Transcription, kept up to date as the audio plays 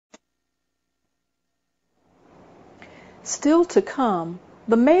Still to come,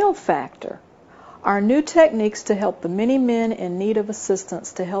 the male factor, our new techniques to help the many men in need of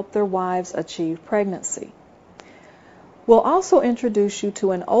assistance to help their wives achieve pregnancy. We'll also introduce you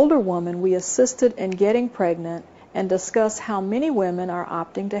to an older woman we assisted in getting pregnant and discuss how many women are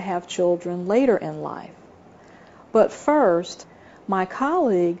opting to have children later in life. But first, my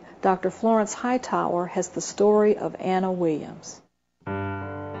colleague, Dr. Florence Hightower, has the story of Anna Williams.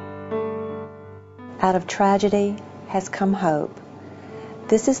 Out of tragedy has come hope.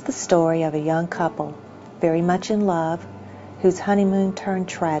 This is the story of a young couple, very much in love, whose honeymoon turned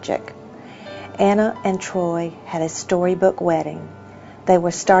tragic. Anna and Troy had a storybook wedding. They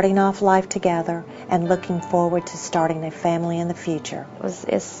were starting off life together and looking forward to starting a family in the future.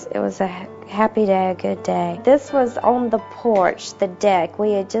 It was a happy day, a good day. This was on the porch, the deck.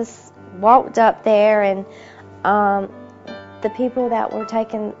 We had just walked up there, and the people that were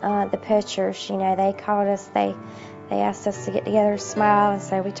taking the pictures, they called us. They asked us to get together, smile, and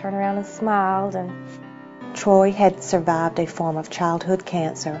so we turned around and smiled. And Troy had survived a form of childhood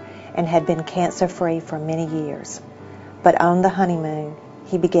cancer and had been cancer-free for many years. But on the honeymoon,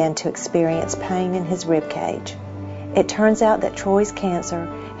 he began to experience pain in his rib cage. It turns out that Troy's cancer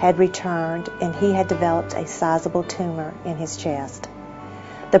had returned and he had developed a sizable tumor in his chest.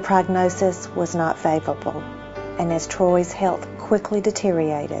 The prognosis was not favorable, and as Troy's health quickly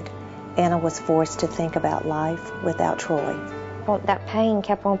deteriorated, Anna was forced to think about life without Troy. That pain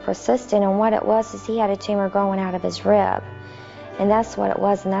kept on persisting, and what it was is he had a tumor growing out of his rib. And that's what it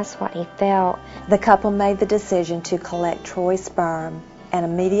was, and that's what he felt. The couple made the decision to collect Troy's sperm and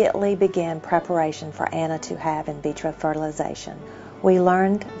immediately began preparation for Anna to have in vitro fertilization. We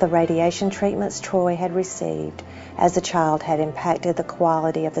learned the radiation treatments Troy had received as a child had impacted the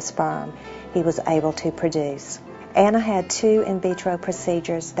quality of the sperm he was able to produce. Anna had 2 in vitro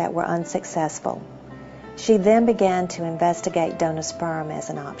procedures that were unsuccessful. She then began to investigate donor sperm as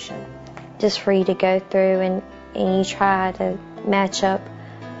an option. Just for you to go through and you try to match up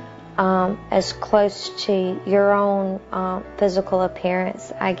as close to your own physical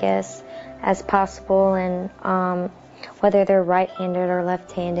appearance, I guess, as possible, and whether they're right-handed or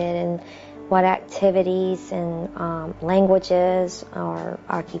left-handed, and what activities and languages or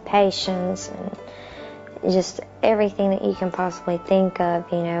occupations, and just everything that you can possibly think of.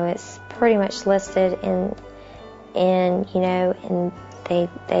 It's pretty much listed and they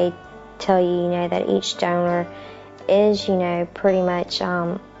tell you, that each donor is, pretty much,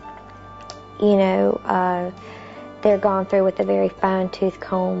 they're gone through with a very fine-tooth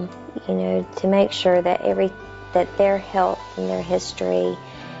comb, to make sure that their health and their history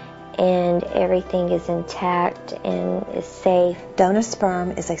and everything is intact and is safe. Donor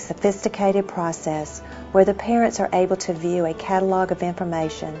sperm is a sophisticated process where the parents are able to view a catalog of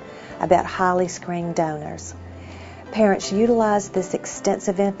information about highly screened donors. Parents utilize this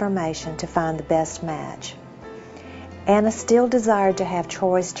extensive information to find the best match. Anna still desired to have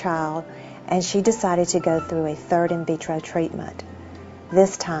Troy's child, and she decided to go through a 3rd in vitro treatment.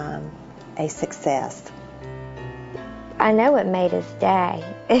 This time, a success. I know it made his day,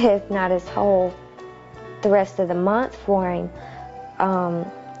 if not his whole, the rest of the month for him.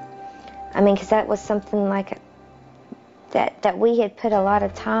 Because that was something like that we had put a lot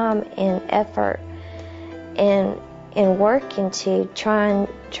of time and effort and work into trying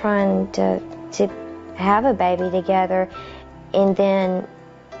to have a baby together. And then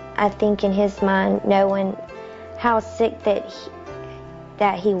I think in his mind, knowing how sick that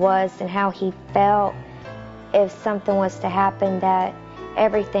he was and how he felt, if something was to happen, that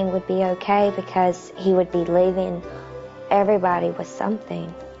everything would be okay, because he would be leaving everybody with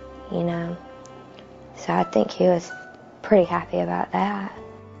something, So I think he was pretty happy about that.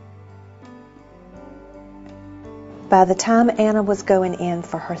 By the time Anna was going in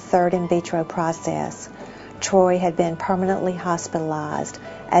for her 3rd in vitro process, Troy had been permanently hospitalized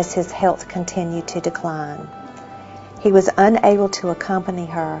as his health continued to decline. He was unable to accompany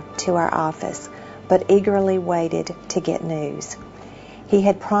her to our office, but eagerly waited to get news. He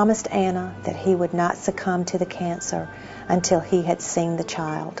had promised Anna that he would not succumb to the cancer until he had seen the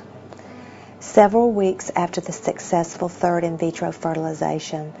child. Several weeks after the successful 3rd in vitro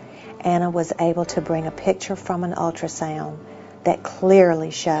fertilization, Anna was able to bring a picture from an ultrasound that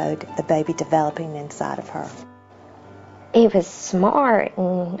clearly showed the baby developing inside of her. He was smart,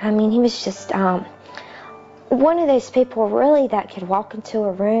 and he was just one of those people really that could walk into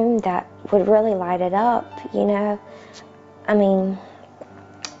a room that would really light it up, I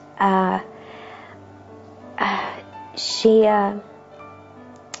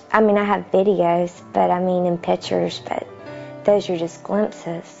have videos, but and pictures, but those are just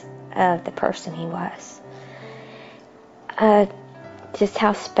glimpses of the person he was. just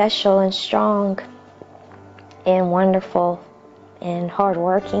how special and strong and wonderful and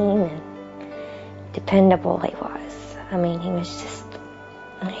hardworking and dependable he was. I mean, he was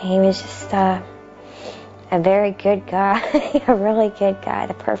just a very good guy, a really good guy,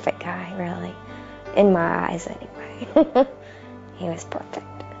 the perfect guy, really, in my eyes anyway. He was perfect.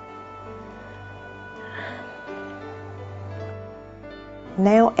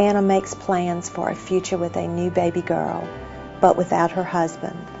 Now Anna makes plans for a future with a new baby girl, but without her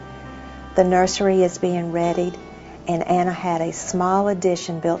husband. The nursery is being readied, and Anna had a small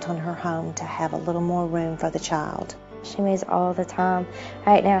addition built on her home to have a little more room for the child. She moves all the time.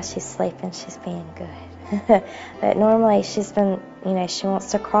 Right now she's sleeping, she's being good. But normally she's been, she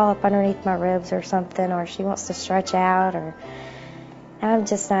wants to crawl up underneath my ribs or something, or she wants to stretch out, or I'm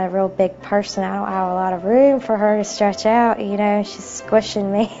just not a real big person. I don't have a lot of room for her to stretch out, she's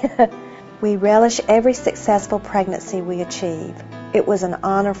squishing me. We relish every successful pregnancy we achieve. It was an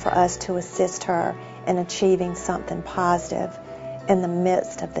honor for us to assist her in achieving something positive in the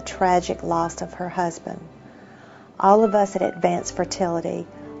midst of the tragic loss of her husband. All of us at Advanced Fertility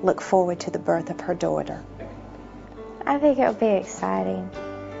look forward to the birth of her daughter. I think it'll be exciting.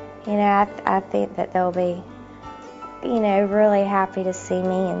 I think that they'll be, really happy to see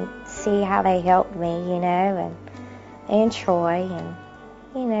me and see how they helped me, and Troy,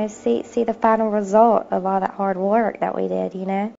 and, see the final result of all that hard work that we did,